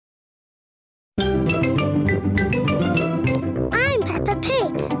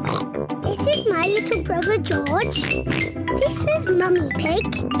brother George. This is Mummy Pig.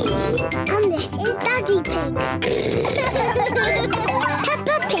 And this is Daddy Pig.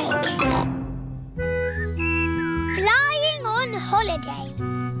 Peppa Pig. Flying on holiday.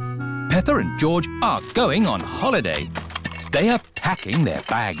 Peppa and George are going on holiday. They are packing their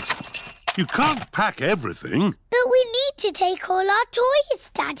bags. You can't pack everything. But we need to take all our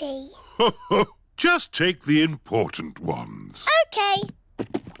toys, Daddy. Just take the important ones. OK.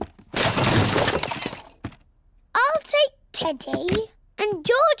 I'll take Teddy and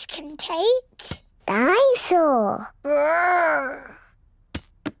George can take... Dinosaur.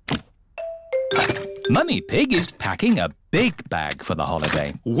 Mummy Pig is packing a big bag for the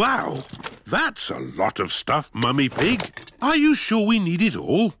holiday. Wow, that's a lot of stuff, Mummy Pig. Are you sure we need it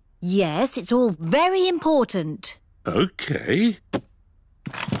all? Yes, it's all very important. OK.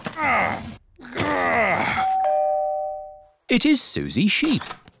 It is Suzy Sheep.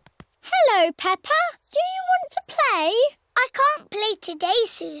 Hello, Peppa. Do you want to play? I can't play today,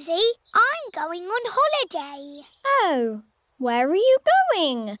 Suzy. I'm going on holiday. Oh, where are you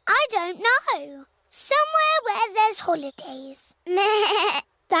going? I don't know. Somewhere where there's holidays.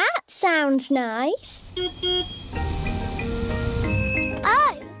 That sounds nice.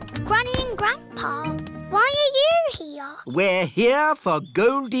 Oh, Granny and Grandpa. Why are you here? We're here for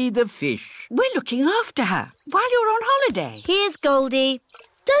Goldie the fish. We're looking after her while you're on holiday. Here's Goldie.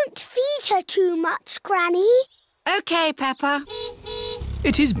 Don't feed her too much, Granny. OK, Peppa.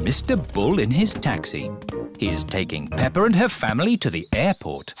 It is Mr. Bull in his taxi. He is taking Peppa and her family to the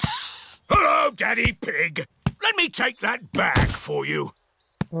airport. Hello, Daddy Pig. Let me take that bag for you.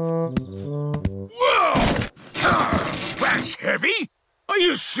 Whoa! That's heavy. Are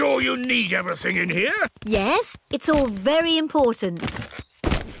you sure you need everything in here? Yes, it's all very important.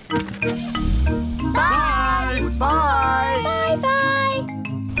 Bye! Bye! Bye-bye.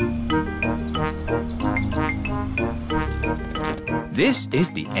 This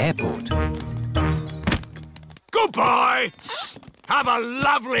is the airport. Goodbye. Have a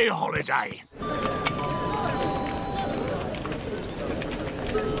lovely holiday.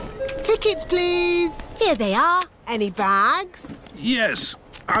 Tickets, please. Here they are. Any bags? Yes,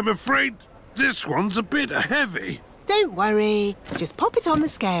 I'm afraid this one's a bit heavy. Don't worry. Just pop it on the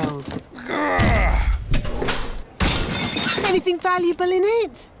scales. Anything valuable in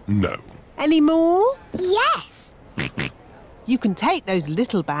it? No. Any more? Yes. You can take those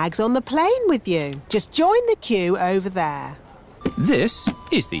little bags on the plane with you. Just join the queue over there. This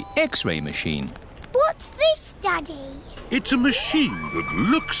is the X-ray machine. What's this, Daddy? It's a machine that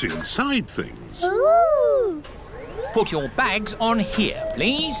looks inside things. Ooh. Put your bags on here,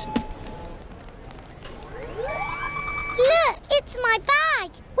 please. Look, it's my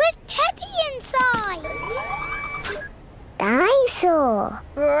bag with Teddy inside. Dinosaur.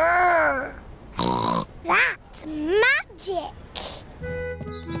 That's magic.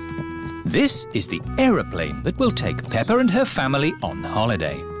 This is the aeroplane that will take Peppa and her family on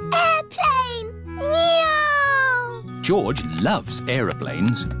holiday. Airplane! Meow! George loves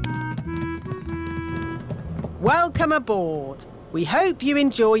aeroplanes. Welcome aboard. We hope you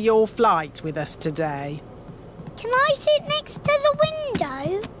enjoy your flight with us today. Can I sit next to the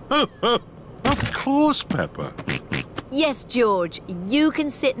window? Of course, Peppa. Yes, George, you can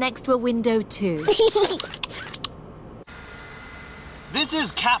sit next to a window too. This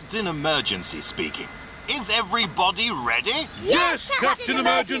is Captain Emergency speaking. Is everybody ready? Yes, Captain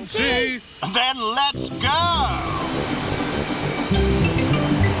Emergency! Then let's go!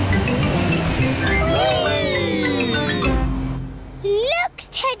 Look,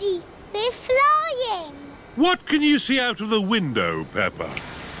 Teddy, we're flying. What can you see out of the window, Peppa?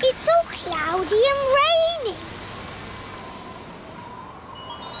 It's all cloudy and rainy.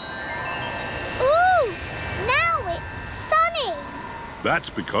 Ooh, now it's sunny. That's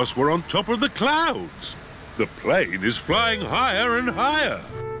because we're on top of the clouds. The plane is flying higher and higher.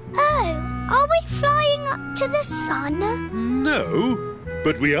 Oh, are we flying up to the sun? No,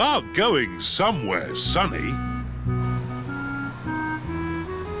 but we are going somewhere sunny.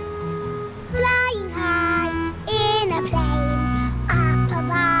 Flying high in a plane, up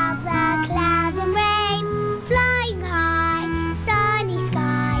above the clouds and rain. Flying high, sunny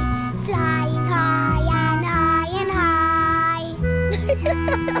sky, flying high and high and high.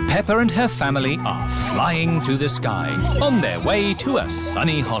 Peppa and her family are flying through the sky on their way to a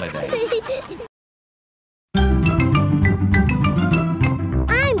sunny holiday.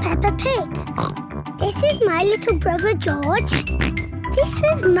 I'm Peppa Pig. This is my little brother George. This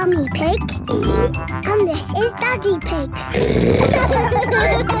is Mummy Pig. And this is Daddy Pig.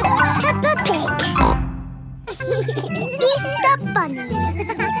 Peppa Pig. Easter Bunny.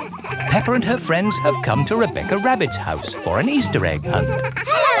 Peppa and her friends have come to Rebecca Rabbit's house for an Easter egg hunt.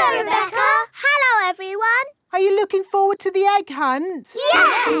 Hello, Rebecca. Hello, everyone. Are you looking forward to the egg hunt?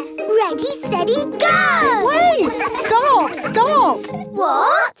 Yes! Ready, steady, go! Wait! Stop!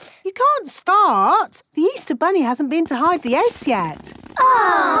 What? You can't start. The Easter Bunny hasn't been to hide the eggs yet.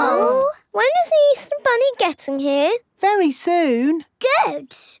 Oh! When is the Easter Bunny getting here? Very soon.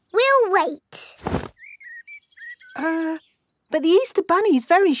 Good. We'll wait. But the Easter Bunny is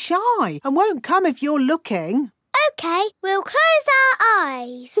very shy and won't come if you're looking. OK, we'll close our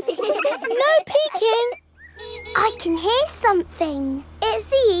eyes. No peeking. I can hear something. It's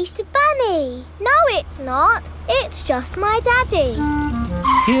the Easter Bunny. No, it's not. It's just my daddy.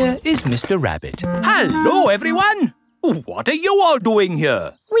 Here is Mr. Rabbit. Hello, everyone. What are you all doing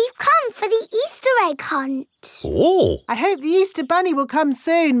here? We've come for the Easter egg hunt. Oh. I hope the Easter Bunny will come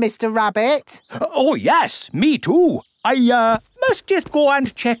soon, Mr. Rabbit. Oh, yes, me too. I must just go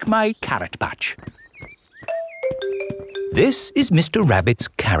and check my carrot patch. This is Mr. Rabbit's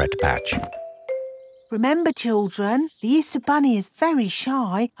carrot patch. Remember, children, the Easter Bunny is very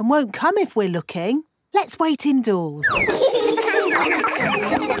shy and won't come if we're looking. Let's wait indoors.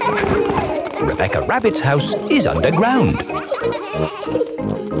 Rebecca Rabbit's house is underground.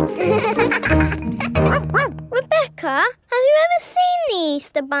 Rebecca, have you ever seen the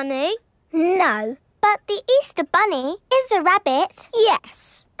Easter Bunny? No, but the Easter Bunny is a rabbit.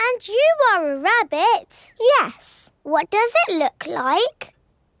 Yes. And you are a rabbit? Yes. What does it look like?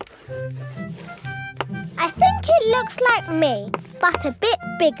 I think it looks like me, but a bit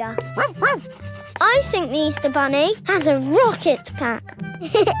bigger. I think the Easter Bunny has a rocket pack.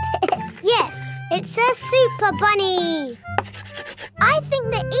 Yes, it's a super bunny. I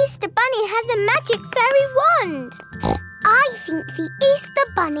think the Easter Bunny has a magic fairy wand. I think the Easter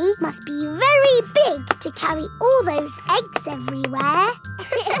Bunny must be very big to carry all those eggs everywhere.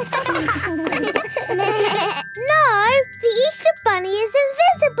 No, the Easter Bunny is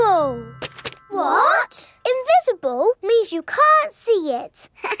invisible. What? Invisible means you can't see it.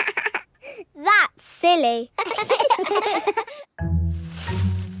 That's silly.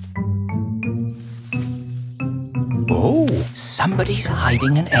 Oh, somebody's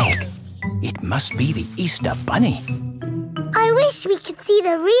hiding an egg. It must be the Easter Bunny. I wish we could see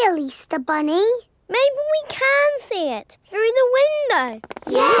the real Easter Bunny. Maybe we can see it through the window.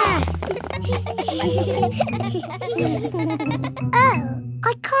 Yes! Oh,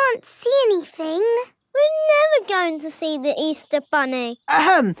 I can't see anything. We're never going to see the Easter Bunny.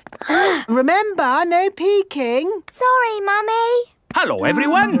 Remember, no peeking. Sorry, Mummy. Hello,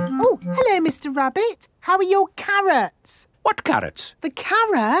 everyone. Oh, hello, Mr. Rabbit. How are your carrots? What carrots? The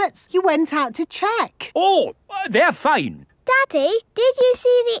carrots? You went out to check. Oh, they're fine. Daddy, did you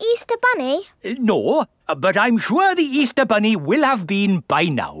see the Easter Bunny? No, but I'm sure the Easter Bunny will have been by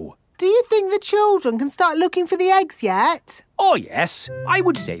now. Do you think the children can start looking for the eggs yet? Oh, yes, I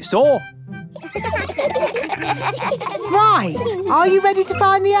would say so. Right. Are you ready to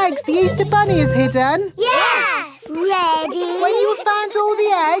find the eggs the Easter Bunny has hidden? Yes! Ready? When you have found all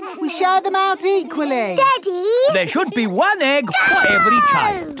the eggs, we share them out equally. Steady? There should be one egg for every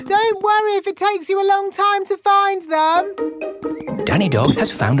child. Don't worry if it takes you a long time to find them. Danny Dog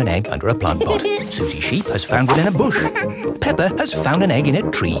has found an egg under a plant pot. Suzy Sheep has found one in a bush. Peppa has found an egg in a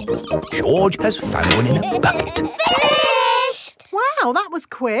tree. George has found one in a bucket. Finished! Wow, that was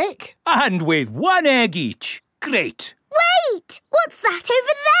quick. And with one egg each. Great. Wait! What's that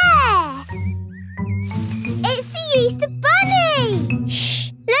over there? It's the Easter Bunny!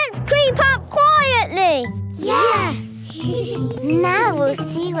 Shh! Let's creep up quietly. Yes! Now we'll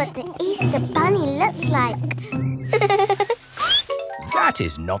see what the Easter Bunny looks like. That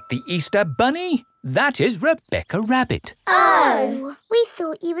is not the Easter Bunny. That is Rebecca Rabbit. Oh, we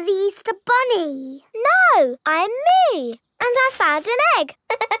thought you were the Easter Bunny. No, I'm me. And I found an egg.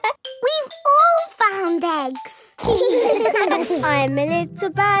 We've all found eggs. I'm a little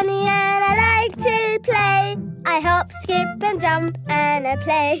bunny and I like to play. I hop, skip and jump and I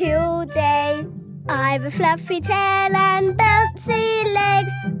play all day. I've a fluffy tail and bouncy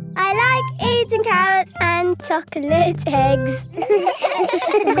legs. I like eating carrots and chocolate eggs.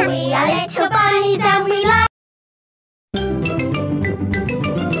 We are little bunnies and we like...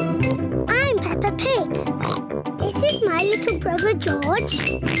 I'm Peppa Pig. This is my little brother George.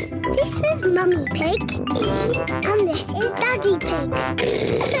 This is Mummy Pig. And this is Daddy Pig.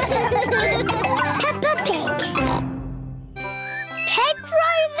 Peppa Pig. Pedro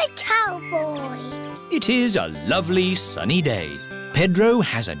the Cowboy. It is a lovely sunny day. Pedro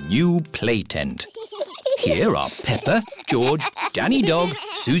has a new play tent. Here are Peppa, George, Danny Dog,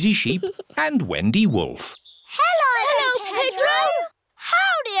 Suzy Sheep and Wendy Wolf. Hello, Pedro.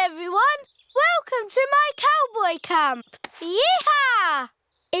 Howdy, everyone. to my cowboy camp. Yeehaw!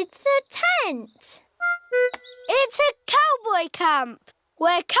 It's a tent. It's a cowboy camp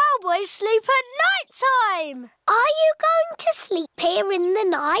where cowboys sleep at night time. Are you going to sleep here in the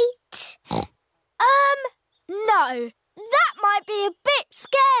night? No. That might be a bit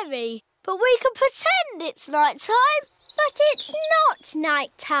scary, but we can pretend it's night time. But it's not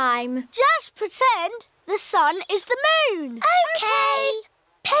night time. Just pretend the sun is the moon. OK.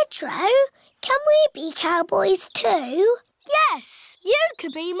 Pedro, can we be cowboys too? Yes, you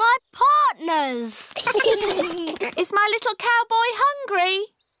could be my partners. Is my little cowboy hungry?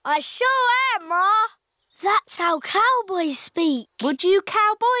 I sure am, Ma. That's how cowboys speak. Would you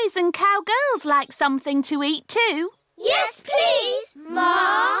cowboys and cowgirls like something to eat too? Yes, please,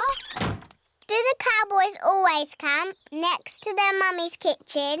 Ma. Do the cowboys always camp next to their mummy's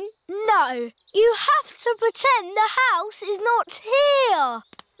kitchen? No, you have to pretend the house is not here.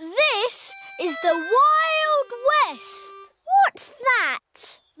 This is the Wild West. What's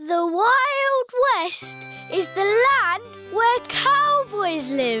that? The Wild West is the land where cowboys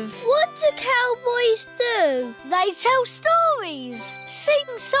live. What do cowboys do? They tell stories,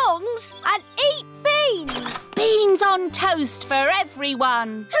 sing songs and eat beans. Beans on toast for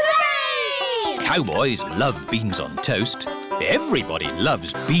everyone. Hooray! Cowboys love beans on toast. Everybody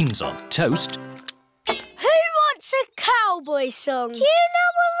loves beans on toast. Who wants a cowboy song? Do you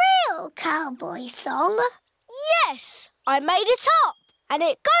know a real cowboy song? Yes, I made it up. And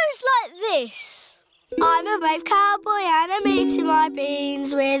it goes like this. I'm a brave cowboy and I'm eating my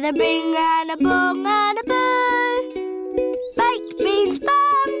beans with a bing and a bong and a boo. Baked beans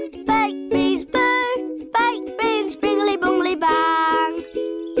bang, baked beans boo, baked beans bingly bongly bang.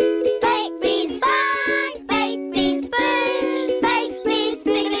 Baked beans bang, baked beans boo, baked beans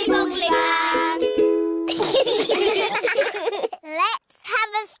bingly bongly bang. Let's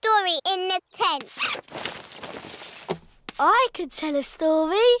have a story in the tent. I could tell a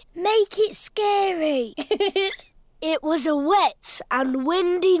story. Make it scary. It was a wet and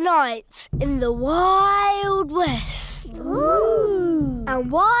windy night in the Wild West. Ooh.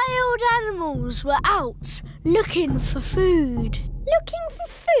 And wild animals were out looking for food. Looking for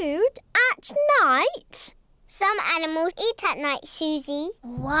food at night? Some animals eat at night, Suzy.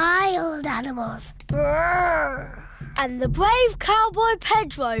 Wild animals. Brrr. And the brave cowboy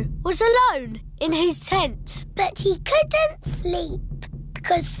Pedro was alone in his tent. But he couldn't sleep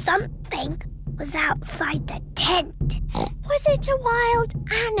because something was outside the tent. Was it a wild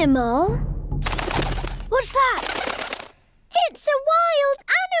animal? What's that? It's a wild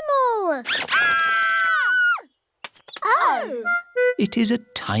animal! Ah! Oh! It is a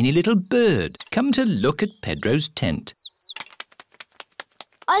tiny little bird come to look at Pedro's tent.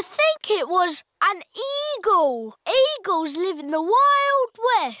 I think it was an eagle. Eagles live in the Wild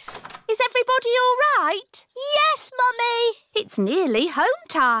West. Is everybody all right? Yes, Mummy. It's nearly home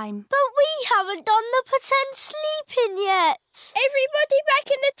time. But we haven't done the pretend sleeping yet. Everybody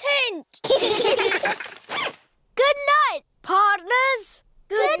back in the tent. Good night, partners.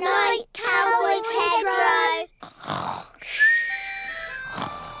 Good night, Cowboy Pedro.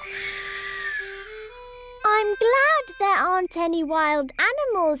 I'm glad there aren't any wild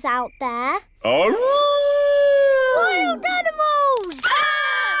animals out there. Wild animals!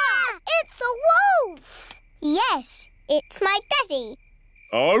 Ah! It's a wolf! Yes, it's my daddy.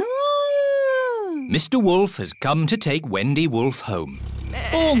 Mr. Wolf has come to take Wendy Wolf home.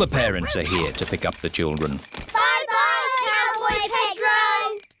 All the parents are here to pick up the children. Bye-bye, Cowboy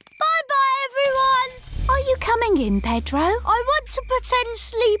Pedro. Bye-bye, everyone. Are you coming in, Pedro? I want to pretend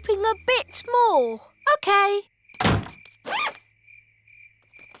sleeping a bit more. OK.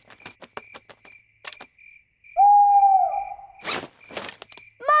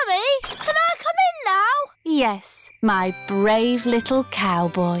 Mummy, can I come in now? Yes, my brave little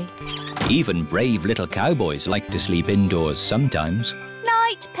cowboy. Even brave little cowboys like to sleep indoors sometimes.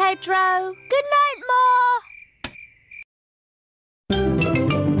 Night, Pedro. Good night, Ma.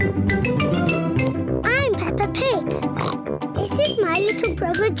 I'm Peppa Pig. This is my little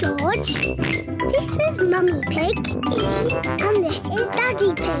brother George. This is Mummy Pig. And this is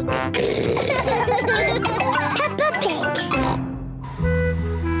Daddy Pig. Peppa Pig.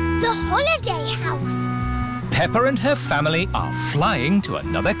 The holiday house. Peppa and her family are flying to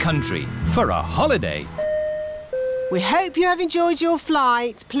another country for a holiday. We hope you have enjoyed your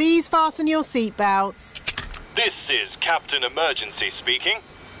flight. Please fasten your seatbelts. This is Captain Emergency speaking.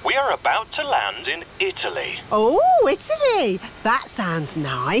 We are about to land in Italy. Oh, Italy! That sounds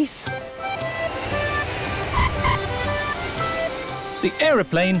nice. The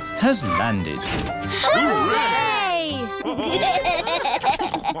aeroplane has landed. Hooray!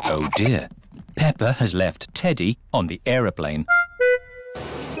 Oh dear. Peppa has left Teddy on the aeroplane.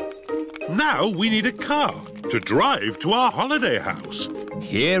 Now we need a car to drive to our holiday house.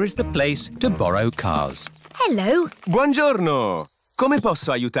 Here is the place to borrow cars. Hello. Buongiorno. Come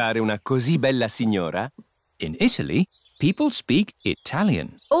posso aiutare una così bella signora? In Italy, people speak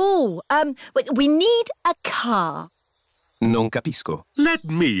Italian. Oh, we need a car. Non capisco. Let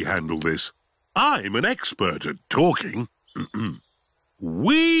me handle this. I'm an expert at talking.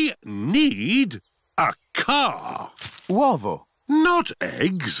 We need a car. Uovo. Not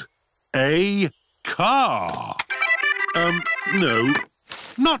eggs. A car. No.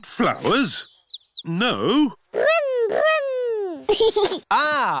 Not flowers. No. Brum, brum.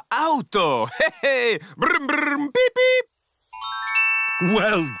 Ah, auto. Brum, brum, beep, beep.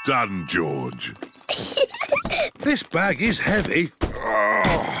 Well done, George. This bag is heavy.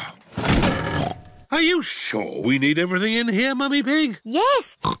 Oh. Are you sure we need everything in here, Mummy Pig?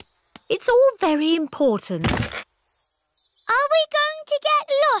 Yes. It's all very important. Are we going to get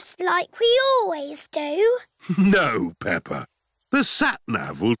lost like we always do? No, Peppa. The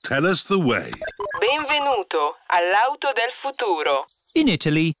sat-nav will tell us the way. Benvenuto all'auto del futuro. In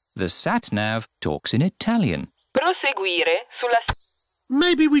Italy, the sat-nav talks in Italian. Proseguire sulla...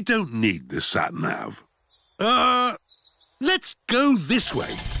 Maybe we don't need the sat-nav. Let's go this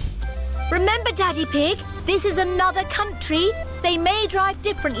way. Remember, Daddy Pig, this is another country. They may drive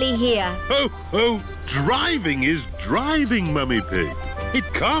differently here. Oh, driving is driving, Mummy Pig. It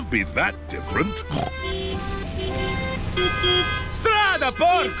can't be that different. Strada,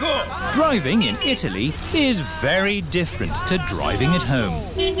 porco! Driving in Italy is very different to driving at home.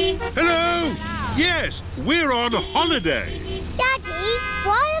 Hello! Yes, we're on holiday. Daddy,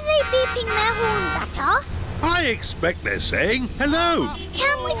 why are they beeping their horns at us? I expect they're saying hello.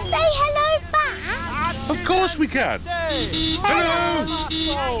 Can we say hello back? Of course we can. Hello!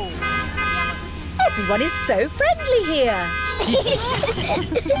 Everyone is so friendly here.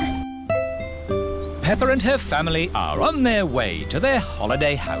 Peppa and her family are on their way to their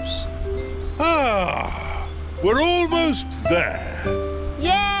holiday house. We're almost there.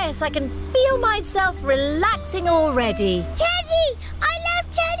 Yes, I can feel myself relaxing already. Teddy! I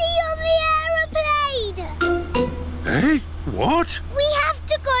left Teddy on the aeroplane! Eh? What? We have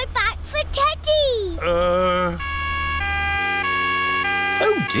to go back for Teddy!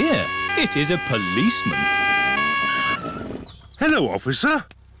 Oh dear, it is a policeman. Hello, officer.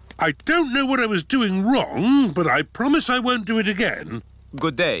 I don't know what I was doing wrong, but I promise I won't do it again.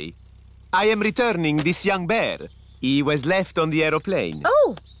 Good day. I am returning this young bear. He was left on the aeroplane.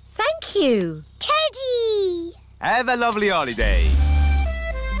 Oh, thank you. Teddy! Have a lovely holiday.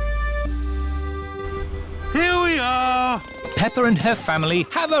 Here we are. Peppa and her family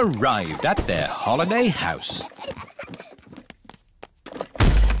have arrived at their holiday house.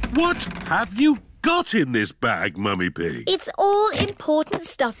 What have you got in this bag, Mummy Pig? It's all important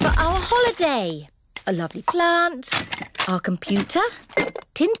stuff for our holiday. A lovely plant, our computer,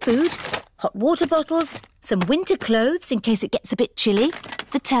 tinned food, hot water bottles, some winter clothes in case it gets a bit chilly,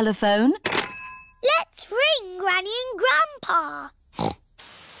 the telephone. Let's ring Granny and Grandpa.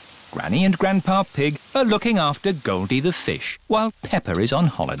 Granny and Grandpa Pig are looking after Goldie the fish while Peppa is on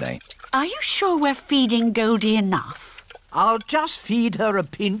holiday. Are you sure we're feeding Goldie enough? I'll just feed her a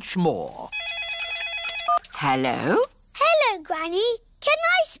pinch more. Hello? Hello, Granny. Can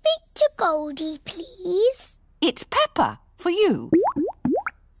I speak to Goldie, please? It's Peppa, for you.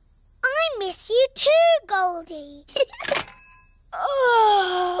 I miss you too, Goldie.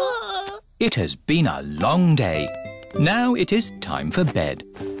 It has been a long day. Now it is time for bed.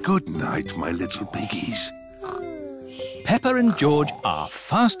 Good night, my little piggies. Peppa and George are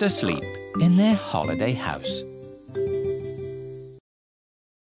fast asleep in their holiday house.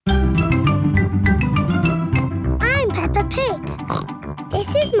 I'm Peppa Pig.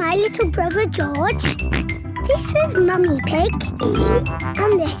 This is my little brother George. This is Mummy Pig.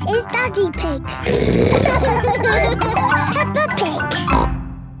 And this is Daddy Pig. Peppa Pig.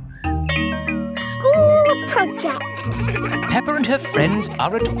 School project. Peppa and her friends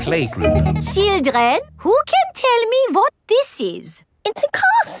are at playgroup. Children, who can tell me what this is? It's a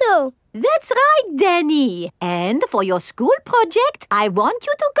castle. That's right, Danny. And for your school project, I want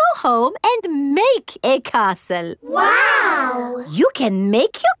you to go home and make a castle. Wow! You can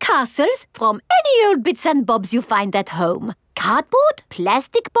make your castles from any old bits and bobs you find at home. Cardboard,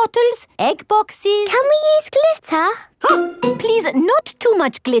 plastic bottles, egg boxes. Can we use glitter? Please, not too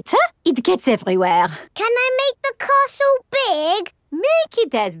much glitter. It gets everywhere. Can I make the castle big? Make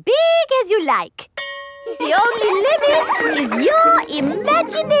it as big as you like. The only limit is your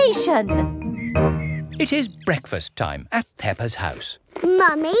imagination. It is breakfast time at Peppa's house.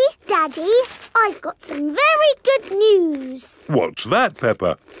 Mummy, Daddy, I've got some very good news. What's that,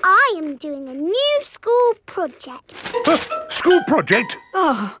 Peppa? I am doing a new school project. School project?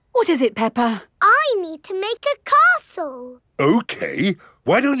 Oh, what is it, Peppa? I need to make a castle. OK.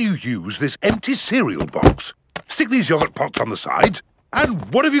 Why don't you use this empty cereal box? Stick these yoghurt pots on the sides.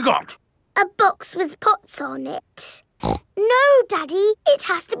 And what have you got? A box with pots on it. No, Daddy, it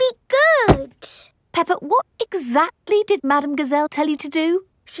has to be good. Peppa, what exactly did Madame Gazelle tell you to do?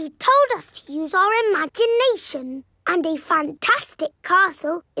 She told us to use our imagination. And a fantastic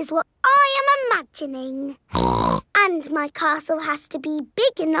castle is what I am imagining. And my castle has to be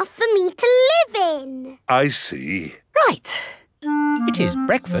big enough for me to live in. I see. Right. It is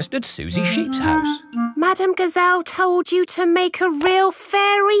breakfast at Suzy Sheep's house. Madame Gazelle told you to make a real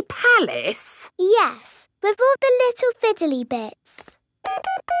fairy palace? Yes, with all the little fiddly bits.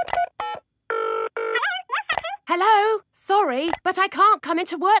 Hello? Sorry, but I can't come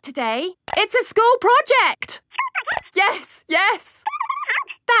into work today. It's a school project. Yes.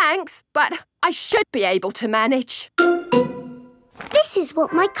 Thanks, but I should be able to manage. This is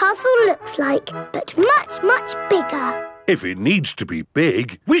what my castle looks like, but much, much bigger. If it needs to be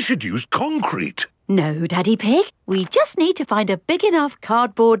big, we should use concrete. No, Daddy Pig. We just need to find a big enough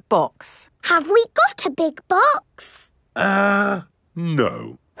cardboard box. Have we got a big box?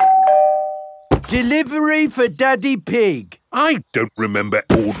 No. Delivery for Daddy Pig. I don't remember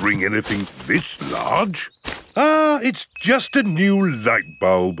ordering anything this large. It's just a new light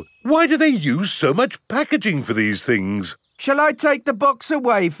bulb. Why do they use so much packaging for these things? Shall I take the box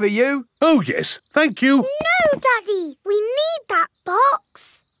away for you? Oh, yes. Thank you. No, Daddy. We need that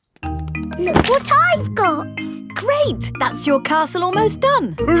box. Look what I've got. Great! That's your castle almost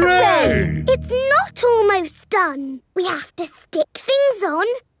done. Hooray! It's not almost done. We have to stick things on,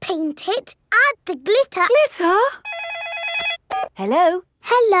 paint it, add the glitter. Glitter? Hello?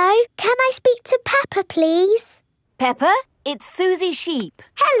 Hello, can I speak to Peppa, please? Peppa, it's Suzy Sheep.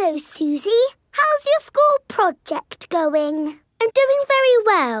 Hello, Suzy. How's your school project going? I'm doing very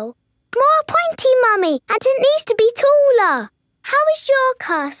well. More pointy, Mummy, and it needs to be taller. How is your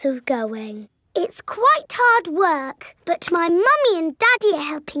castle going? It's quite hard work, but my mummy and daddy are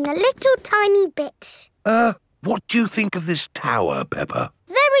helping a little tiny bit. What do you think of this tower, Peppa?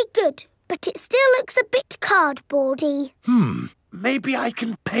 Very good, but it still looks a bit cardboardy. Maybe I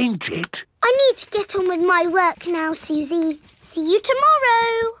can paint it. I need to get on with my work now, Suzy. See you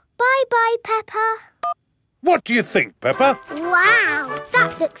tomorrow. Bye-bye, Peppa. What do you think, Peppa? Wow,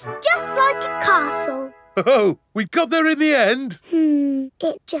 that looks just like a castle. Oh, we got there in the end.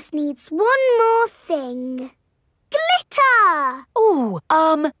 It just needs one more thing. Glitter! Oh,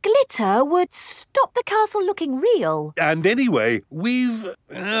 glitter would stop the castle looking real. And anyway, we've,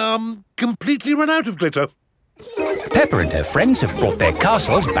 completely run out of glitter. Peppa and her friends have brought their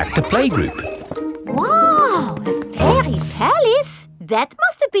castles back to playgroup. Wow, a fairy palace? That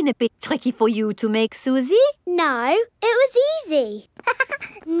must have been a bit tricky for you to make, Suzy. No, it was easy.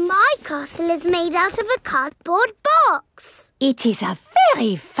 My castle is made out of a cardboard box. It is a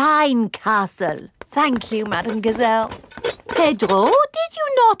very fine castle. Thank you, Madame Gazelle. Pedro, did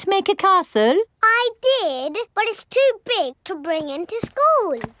you not make a castle? I did, but it's too big to bring into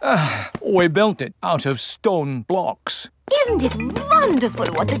school. We built it out of stone blocks. Isn't it wonderful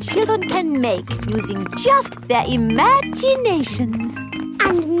what the children can make using just their imaginations?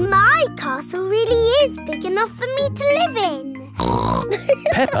 And my castle really is big enough for me to live in.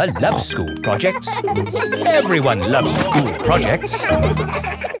 Peppa loves school projects. Everyone loves school projects.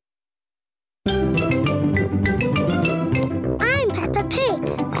 I'm Peppa Pig.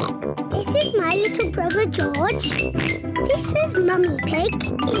 This is my little brother George. This is Mummy Pig.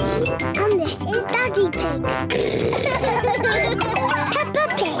 And this is Daddy Pig. Peppa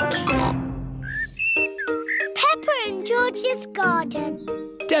Pig. Peppa and George's garden.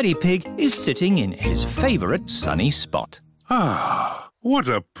 Daddy Pig is sitting in his favourite sunny spot. What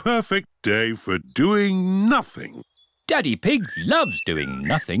a perfect day for doing nothing. Daddy Pig loves doing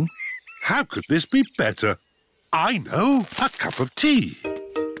nothing. How could this be better? I know, a cup of tea.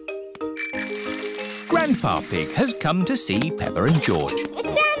 Grandpa Pig has come to see Peppa and George.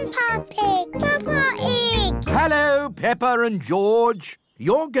 Grandpa Pig, Papa Pig. Hello, Peppa and George.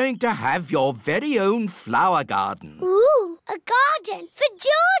 You're going to have your very own flower garden. Ooh, a garden for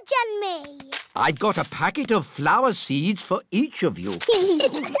George and me. I've got a packet of flower seeds for each of you.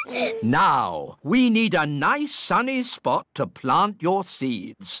 Now, we need a nice sunny spot to plant your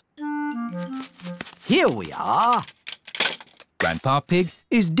seeds. Here we are. Grandpa Pig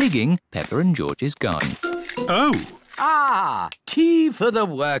is digging Peppa and George's garden. Oh, Ah, tea for the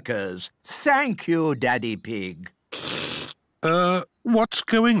workers. Thank you, Daddy Pig. What's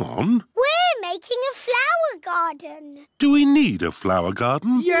going on? We're making a flower garden. Do we need a flower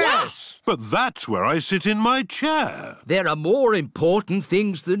garden? Yes! But that's where I sit in my chair. There are more important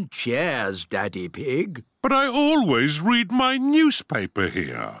things than chairs, Daddy Pig. But I always read my newspaper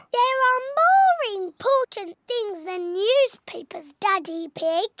here. There are more important things than newspapers, Daddy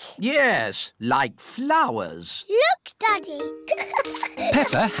Pig. Yes, like flowers. Look, Daddy.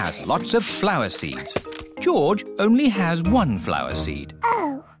 Peppa has lots of flower seeds. George only has one flower seed.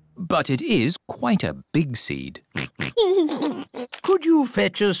 Oh. But it is quite a big seed. Could you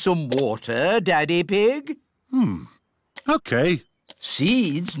fetch us some water, Daddy Pig? OK.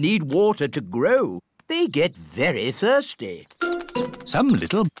 Seeds need water to grow. They get very thirsty. Some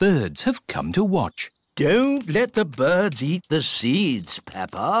little birds have come to watch. Don't let the birds eat the seeds,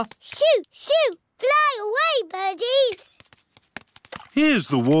 Peppa. Shoo, shoo! Fly away, birdies! Here's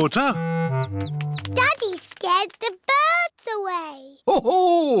the water. Daddy scared the birds away.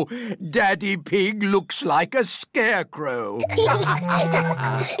 Oh, Daddy Pig looks like a scarecrow.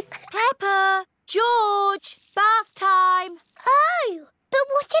 Peppa! George! Bath time! Oh, but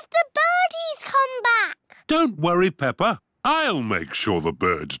what if the birdies come back? Don't worry, Peppa. I'll make sure the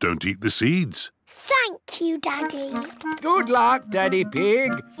birds don't eat the seeds. Thank you, Daddy. Good luck, Daddy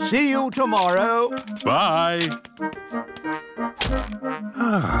Pig. See you tomorrow. Bye.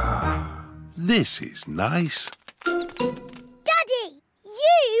 This is nice. Daddy,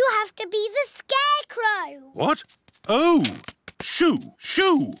 you have to be the scarecrow. What? Oh! Shoo!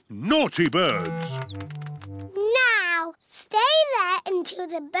 Shoo! Naughty birds! Now, stay there until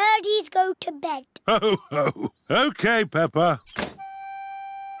the birdies go to bed. Ho, ho! OK, Peppa.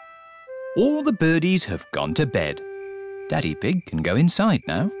 All the birdies have gone to bed. Daddy Pig can go inside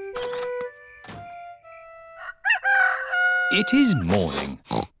now. It is morning.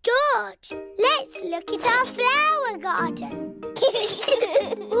 George, let's look at our flower garden.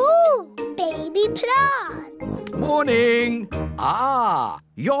 Ooh, baby plants. Morning. Ah,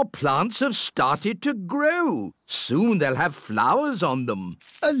 your plants have started to grow. Soon they'll have flowers on them.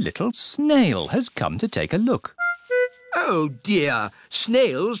 A little snail has come to take a look. Oh, dear.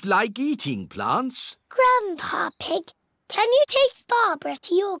 Snails like eating plants. Grandpa Pig, can you take Barbara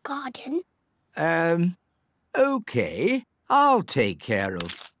to your garden? OK. I'll take care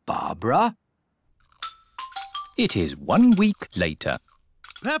of Barbara. It is 1 week later.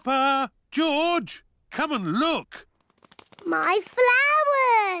 Peppa! George! Come and look. My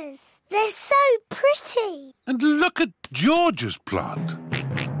flowers! They're so pretty. And look at George's plant.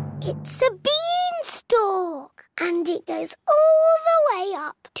 It's a beanstalk. And it goes all the way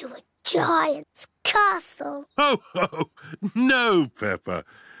up to a giant's castle. Oh, no, Peppa.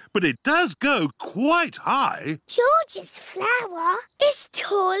 But it does go quite high. George's flower is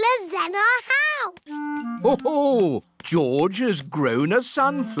taller than our house. Oh, George has grown a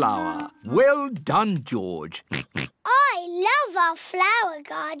sunflower. Well done, George. I love our flower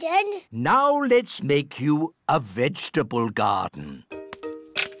garden. Now let's make you a vegetable garden.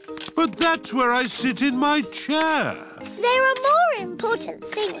 But that's where I sit in my chair. There are more important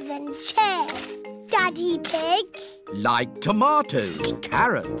things than chairs, Daddy Pig. Like tomatoes,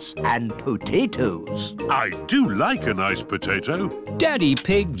 carrots and potatoes. I do like a nice potato. Daddy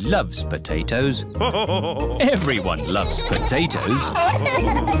Pig loves potatoes. Everyone loves potatoes.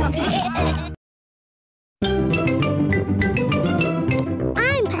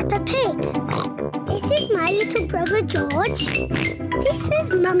 I'm Peppa Pig. This is my little brother George. This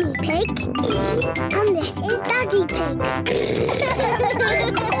is Mummy Pig. And this is Daddy Pig.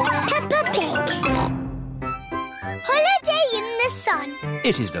 Peppa Pig. Holiday in the sun.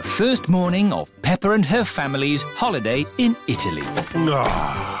 It is the first morning of Peppa and her family's holiday in Italy.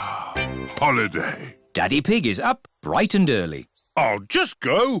 Holiday. Daddy Pig is up bright and early. I'll just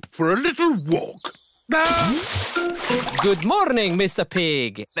go for a little walk. Good morning, Mr.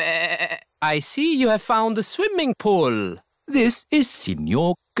 Pig. I see you have found the swimming pool. This is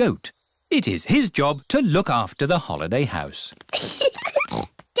Signor Goat. It is his job to look after the holiday house.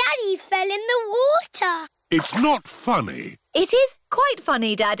 Daddy fell in the water. It's not funny. It is quite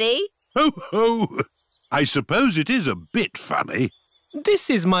funny, Daddy. Ho, ho! I suppose it is a bit funny. This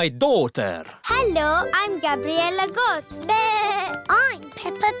is my daughter. Hello, I'm Gabriella Goat. I'm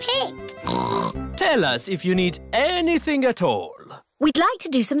Peppa Pig. Tell us if you need anything at all. We'd like to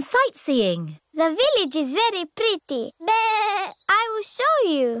do some sightseeing. The village is very pretty. I will show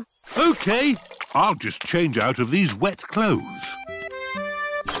you. OK, I'll just change out of these wet clothes.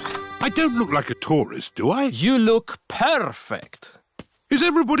 I don't look like a tourist, do I? You look perfect. Is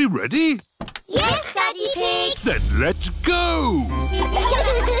everybody ready? Yes, Daddy Pig. Then let's go!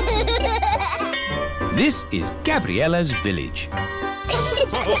 This is Gabriella's village.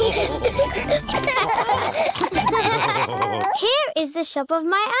 Here is the shop of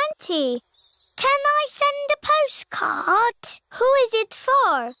my auntie. Can I send a postcard? Who is it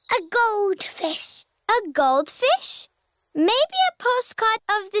for? A goldfish. A goldfish? Maybe a postcard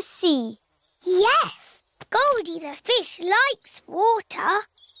of the sea. Yes, Goldie the fish likes water.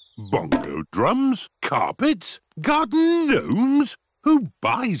 Bongo drums, carpets, garden gnomes. Who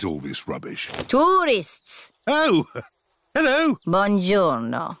buys all this rubbish? Tourists. Oh, hello.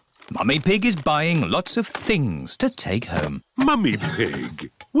 Buongiorno. Mummy Pig is buying lots of things to take home. Mummy Pig,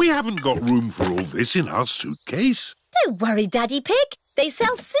 we haven't got room for all this in our suitcase. Don't worry, Daddy Pig. They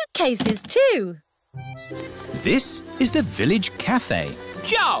sell suitcases too. This is the village cafe.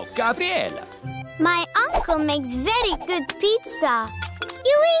 Ciao, Gabriella. My uncle makes very good pizza.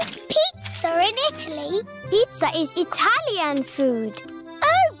 You eat pizza in Italy? Pizza is Italian food.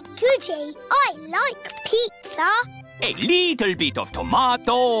 Oh, goody. I like pizza. A little bit of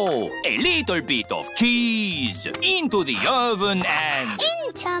tomato, a little bit of cheese, into the oven and...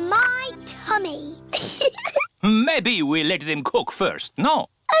 Into my tummy. Maybe we let them cook first, no?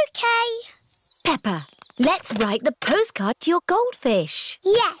 OK. Peppa, let's write the postcard to your goldfish.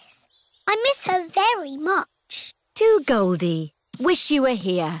 Yes. I miss her very much. To Goldie. Wish you were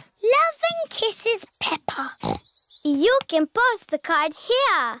here. Love and kisses, Peppa. You can post the card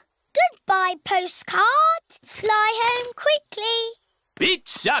here. Goodbye, postcard. Fly home quickly.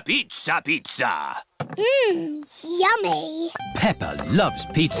 Pizza, pizza, pizza. Yummy. Peppa loves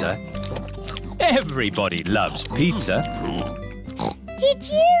pizza. Everybody loves pizza. Did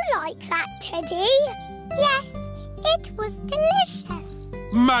you like that, Teddy? Yes, it was delicious.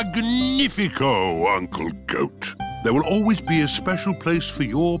 Magnifico, Uncle Goat. There will always be a special place for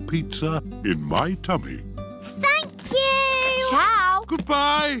your pizza in my tummy. Thank you. Ciao.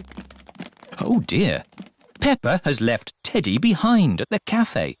 Goodbye. Oh dear. Peppa has left Teddy behind at the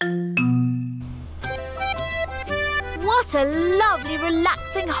cafe. What a lovely,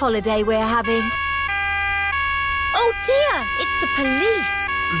 relaxing holiday we're having. Oh dear, it's the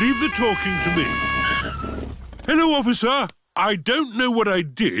police. Leave the talking to me. Hello, officer. I don't know what I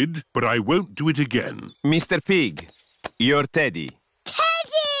did, but I won't do it again. Mr. Pig, you're Teddy.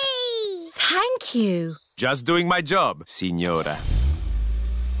 Teddy! Thank you. Just doing my job, signora.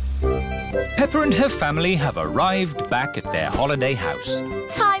 Peppa and her family have arrived back at their holiday house.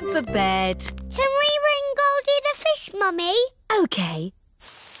 Time for bed. Can we ring Goldie the fish, Mummy? OK.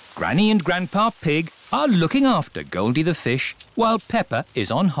 Granny and Grandpa Pig are looking after Goldie the fish while Peppa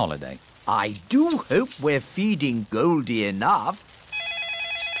is on holiday. I do hope we're feeding Goldie enough.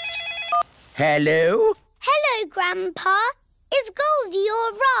 Hello? Hello, Grandpa. Is Goldie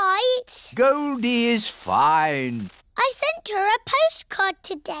all right? Goldie is fine. I sent her a postcard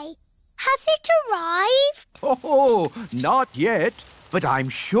today. Has it arrived? Oh, not yet, but I'm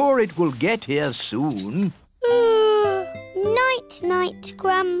sure it will get here soon. Night-night,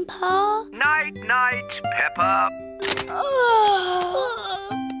 Grandpa. Night-night, Peppa.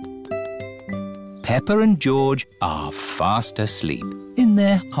 Peppa and George are fast asleep in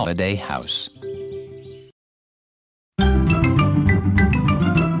their holiday house. I'm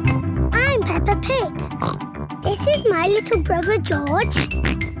Peppa Pig. This is my little brother George.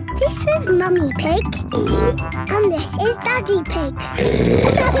 This is Mummy Pig. And this is Daddy Pig.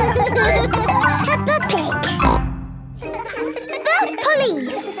 Peppa Pig. The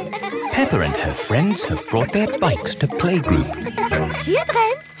police. Peppa and her friends have brought their bikes to playgroup.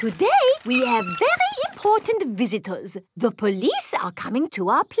 Children, today we have very important visitors. The police are coming to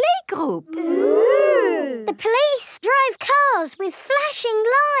our playgroup. Ooh. The police drive cars with flashing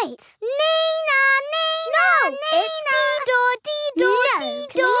lights. Nina, Nina, no, Nina. It's dee-door, dee-door, no, dee-door.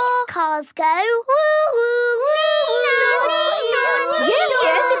 Police cars go woo-woo, Yes,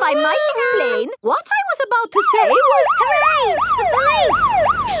 if I might explain, what I was about to say was... Hooray, it's the police!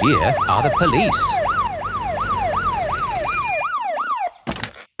 Here are the police.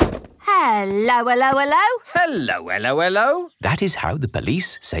 Hello, hello, hello. Hello, hello, hello. That is how the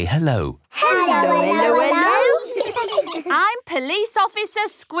police say hello. Hello. I'm Police Officer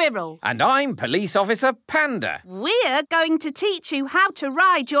Squirrel. And I'm Police Officer Panda. We're going to teach you how to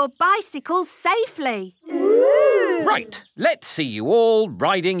ride your bicycles safely. Ooh. Right, let's see you all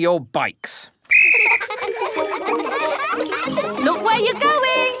riding your bikes. Look where you're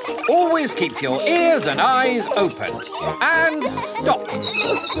going. Always keep your ears and eyes open. And stop.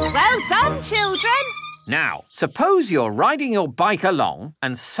 Well done, children. Now, suppose you're riding your bike along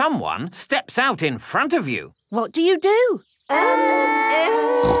and someone steps out in front of you. What do you do?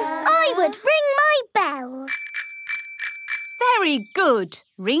 I would ring my bell. Very good.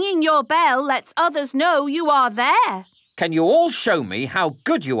 Ringing your bell lets others know you are there. Can you all show me how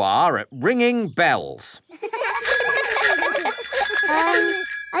good you are at ringing bells?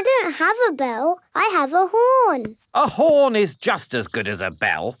 I don't have a bell. I have a horn. A horn is just as good as a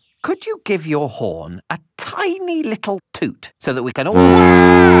bell. Could you give your horn a tiny little toot so that we can all...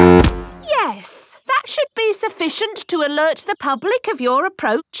 Yes, that should be sufficient to alert the public of your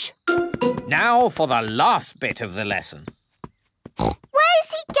approach. Now for the last bit of the lesson. Where's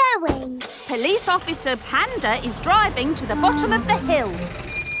he going? Police Officer Panda is driving to the bottom of the hill.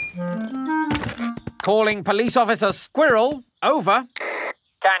 Calling Police Officer Squirrel. Over.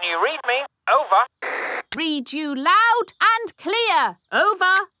 Can you read me? Over. Read you loud and clear.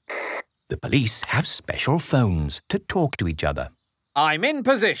 Over. The police have special phones to talk to each other. I'm in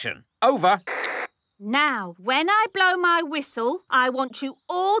position. Over. Now, when I blow my whistle, I want you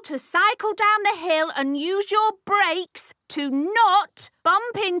all to cycle down the hill and use your brakes to not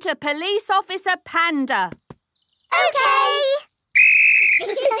bump into Police Officer Panda. OK.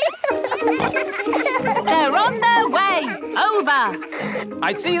 They're on their way. Over.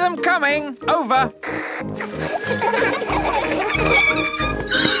 I see them coming. Over.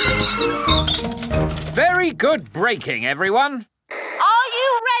 Very good braking, everyone. Are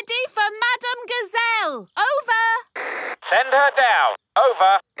you ready for Madame Gazelle? Over. Send her down.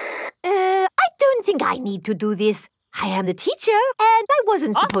 Over. I don't think I need to do this. I am the teacher, and I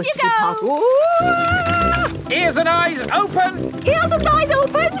wasn't supposed to be taught. Ears and eyes open. Ears and eyes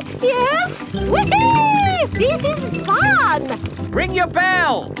open. Yes. Whee! This is fun. Ring your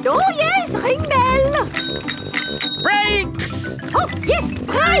bell. Oh, yes, ring bell. Brakes. Oh, yes,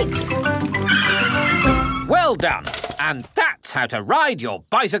 brakes. Well done. And that's how to ride your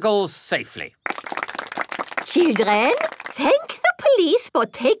bicycles safely. Children, thank the police for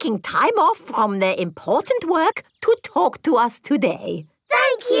taking time off from their important work to talk to us today.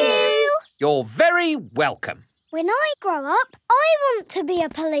 Thank you. You're very welcome. When I grow up, I want to be a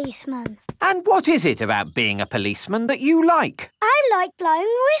policeman. And what is it about being a policeman that you like? I like blowing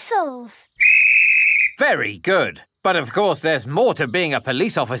whistles. Very good. But of course there's more to being a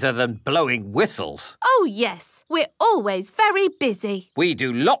police officer than blowing whistles. Oh, yes. We're always very busy. We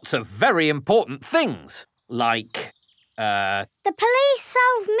do lots of very important things, like... The police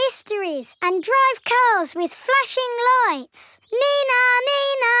solve mysteries and drive cars with flashing lights. Nina,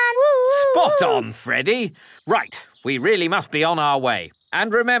 Nina, woo! Spot on, Freddy. Right, we really must be on our way.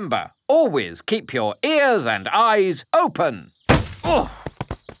 And remember, always keep your ears and eyes open. Oh,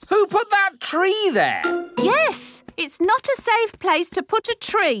 who put that tree there? Yes, it's not a safe place to put a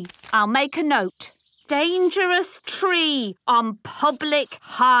tree. I'll make a note. Dangerous tree on public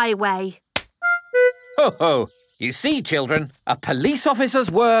highway. Ho ho. You see, children, a police officer's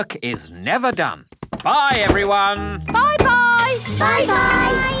work is never done. Bye, everyone. Bye-bye.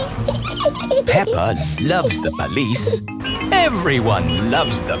 Bye-bye. Peppa loves the police. Everyone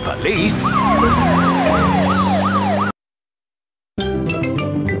loves the police.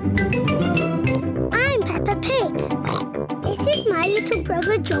 I'm Peppa Pig. This is my little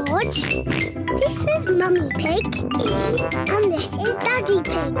brother George. This is Mummy Pig. And this is Daddy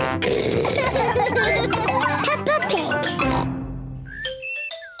Pig. Peppa Pig.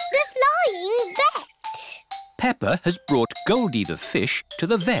 The flying vet. Peppa has brought Goldie the fish to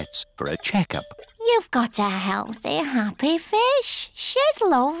the vet's for a checkup. You've got a healthy, happy fish. She's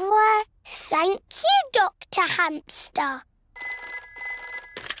lovely. Thank you, Dr. Hamster.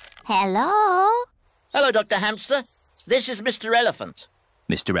 Hello? Hello, Dr. Hamster. This is Mr. Elephant.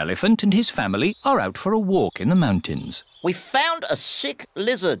 Mr. Elephant and his family are out for a walk in the mountains. We found a sick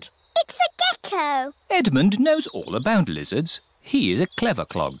lizard. It's a gecko. Edmund knows all about lizards. He is a clever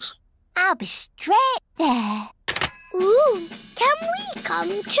clogs. I'll be straight there. Ooh, can we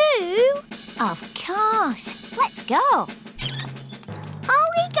come too? Of course. Let's go. Are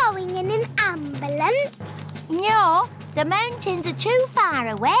we going in an ambulance? No, the mountains are too far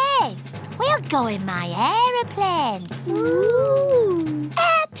away. We'll go in my aeroplane. Ooh!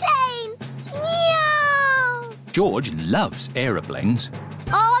 Airplane! Meow! George loves aeroplanes.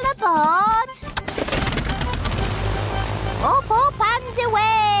 All aboard! Up, up and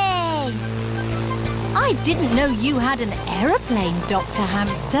away! I didn't know you had an aeroplane, Dr.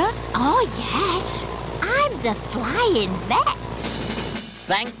 Hamster. Oh, yes. I'm the flying vet.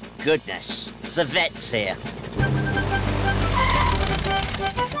 Thank goodness. The vet's here.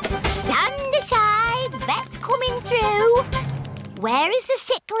 Stand aside, vet coming through. Where is the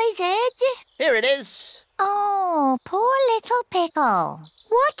sick lizard? Here it is. Oh, poor little pickle.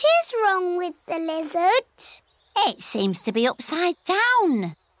 What is wrong with the lizard? It seems to be upside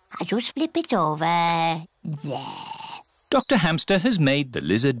down. I just flip it over. There. Dr. Hamster has made the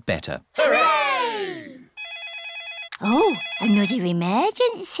lizard better. Hooray! Oh, another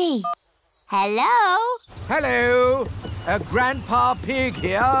emergency. Hello? Hello. Grandpa Pig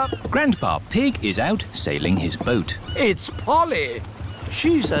here. Grandpa Pig is out sailing his boat. It's Polly.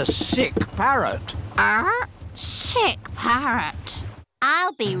 She's a sick parrot. Sick parrot.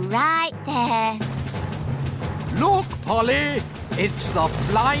 I'll be right there. Look, Polly. It's the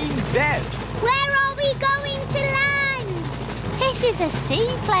flying vet. Where are we going to land? This is a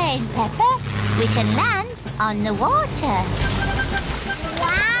seaplane, Peppa. We can land on the water.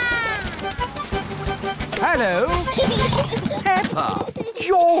 Wow! Hello. Peppa.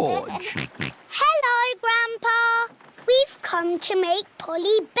 George. Hello, Grandpa. We've come to make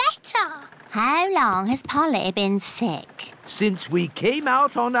Polly better. How long has Polly been sick? Since we came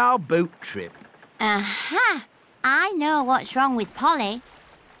out on our boat trip. Aha! I know what's wrong with Polly.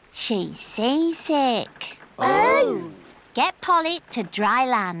 She's seasick. Oh! Get Polly to dry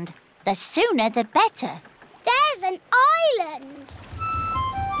land. The sooner the better. There's an island.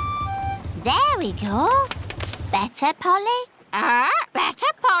 There we go. Better, Polly?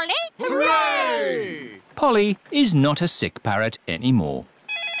 Better, Polly? Hooray! Polly is not a sick parrot anymore.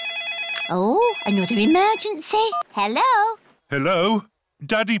 Oh, another emergency. Hello? Hello?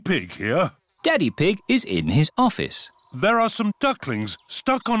 Daddy Pig here. Daddy Pig is in his office. There are some ducklings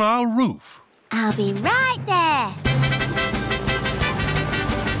stuck on our roof. I'll be right there.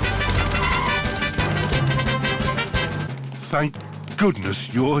 Thank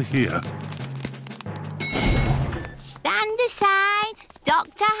goodness you're here. Stand aside.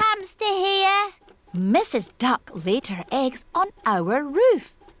 Dr. Hamster here. Mrs. Duck laid her eggs on our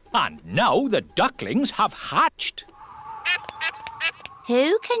roof. And now the ducklings have hatched.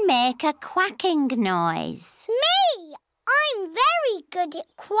 Who can make a quacking noise? Me! I'm very good at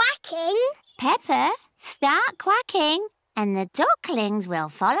quacking. Peppa, start quacking and the ducklings will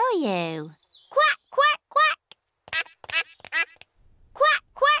follow you. Quack, quack, quack. Quack,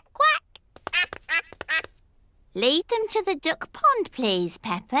 quack, quack. Lead them to the duck pond, please,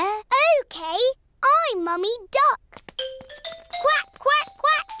 Peppa. OK, I'm Mummy Duck. Quack, quack,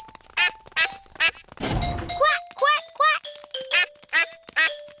 quack. Quack, quack, quack.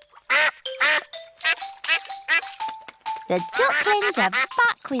 The ducklings are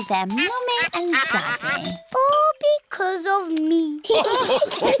back with their mummy and daddy. All because of me.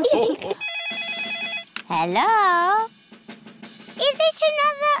 Hello? Is it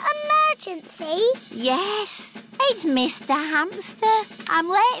another emergency? Yes, it's Mr. Hamster. I'm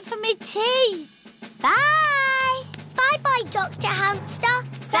late for my tea. Bye. Bye-bye, Dr. Hamster.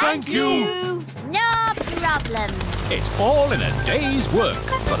 Thank you. No problem. It's all in a day's work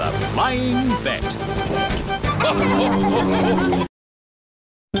for the flying vet.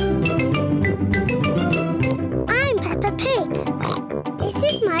 I'm Peppa Pig. This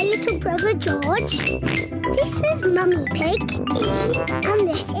is my little brother George. This is Mummy Pig. And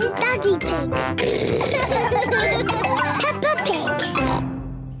this is Daddy Pig. Peppa Pig.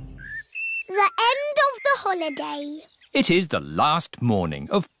 The end of the holiday. It is the last morning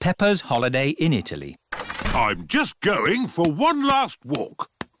of Peppa's holiday in Italy. I'm just going for one last walk.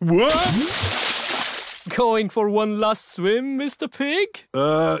 What? Going for one last swim, Mr. Pig?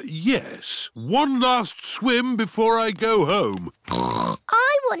 Yes. One last swim before I go home.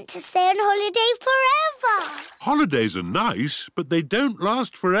 I want to stay on holiday forever. Holidays are nice, but they don't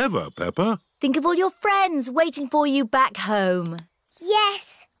last forever, Peppa. Think of all your friends waiting for you back home.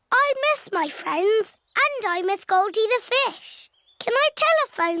 Yes, I miss my friends and I miss Goldie the fish. Can I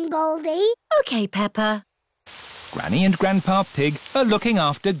telephone Goldie? OK, Peppa. Granny and Grandpa Pig are looking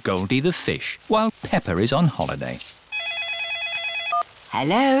after Goldie the fish while Peppa is on holiday.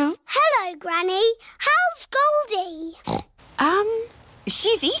 Hello? Hello, Granny. How's Goldie?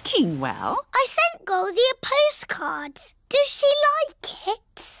 She's eating well. I sent Goldie a postcard. Does she like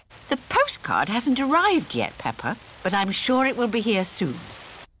it? The postcard hasn't arrived yet, Peppa, but I'm sure it will be here soon.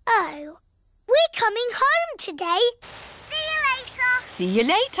 Oh, we're coming home today. See you later. See you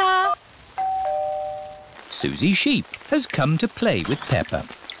later. Suzy Sheep has come to play with Peppa.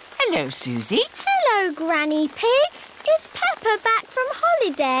 Hello, Suzy. Hello, Granny Pig. Is Peppa back from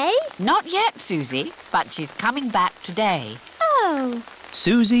holiday? Not yet, Suzy, but she's coming back today. Oh.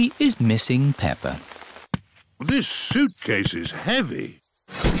 Suzy is missing Peppa. This suitcase is heavy.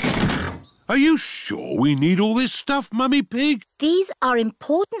 Are you sure we need all this stuff, Mummy Pig? These are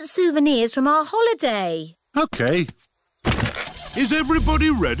important souvenirs from our holiday. OK. Is everybody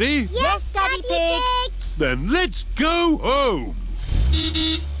ready? Yes, Daddy Pig. Then let's go home.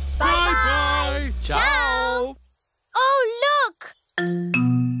 Bye-bye. Ciao.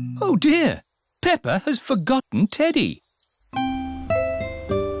 Oh dear, Peppa has forgotten Teddy.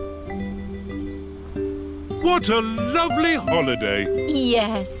 What a lovely holiday.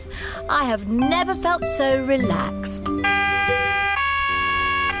 Yes, I have never felt so relaxed.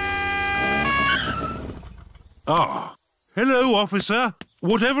 Ah, hello, officer.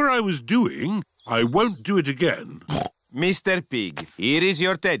 Whatever I was doing, I won't do it again. Mr. Pig, here is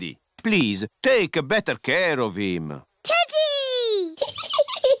your Teddy. Please, take better care of him. Teddy!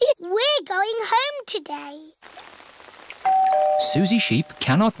 We're going home today. Suzy Sheep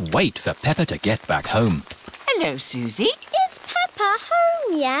cannot wait for Peppa to get back home. Hello, Suzy. Is Peppa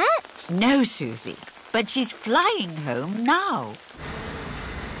home yet? No, Suzy, but she's flying home now.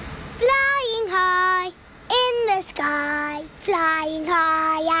 Flying high in the sky, flying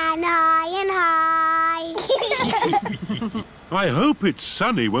high and high and high. I hope it's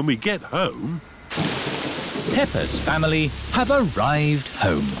sunny when we get home. Peppa's family have arrived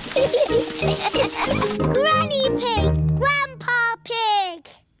home. Granny Pig, Grandpa Pig,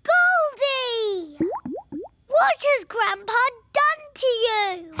 Goldie! What has Grandpa done to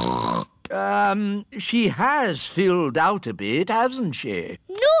you? She has filled out a bit, hasn't she?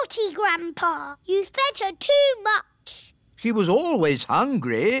 Naughty Grandpa, you fed her too much. She was always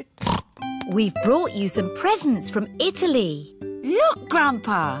hungry. We've brought you some presents from Italy. Look,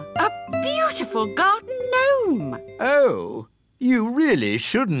 Grandpa, a beautiful garden gnome. Oh, you really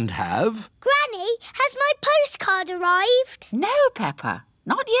shouldn't have. Granny, has my postcard arrived? No, Peppa,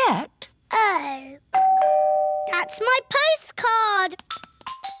 not yet. Oh, that's my postcard.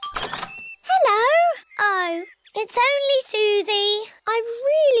 Hello. Oh, it's only Suzy. I've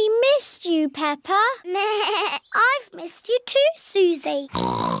really missed you, Peppa. I've missed you too, Suzy.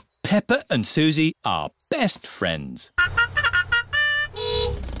 Peppa and Suzy are best friends.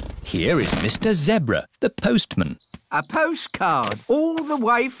 Here is Mr. Zebra, the postman. A postcard all the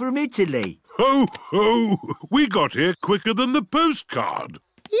way from Italy. Ho, ho! We got here quicker than the postcard.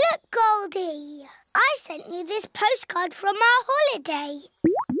 Look, Goldie. I sent you this postcard from our holiday.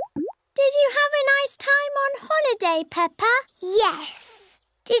 Did you have a nice time on holiday, Peppa? Yes.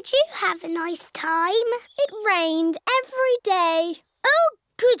 Did you have a nice time? It rained every day. Oh,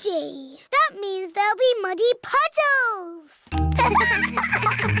 goody. That means there'll be muddy puddles.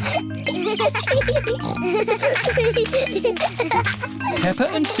 Peppa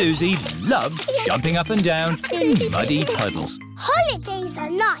and Suzy love jumping up and down in muddy puddles. Holidays are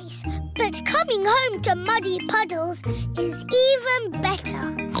nice, but coming home to muddy puddles is even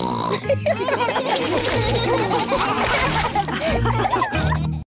better.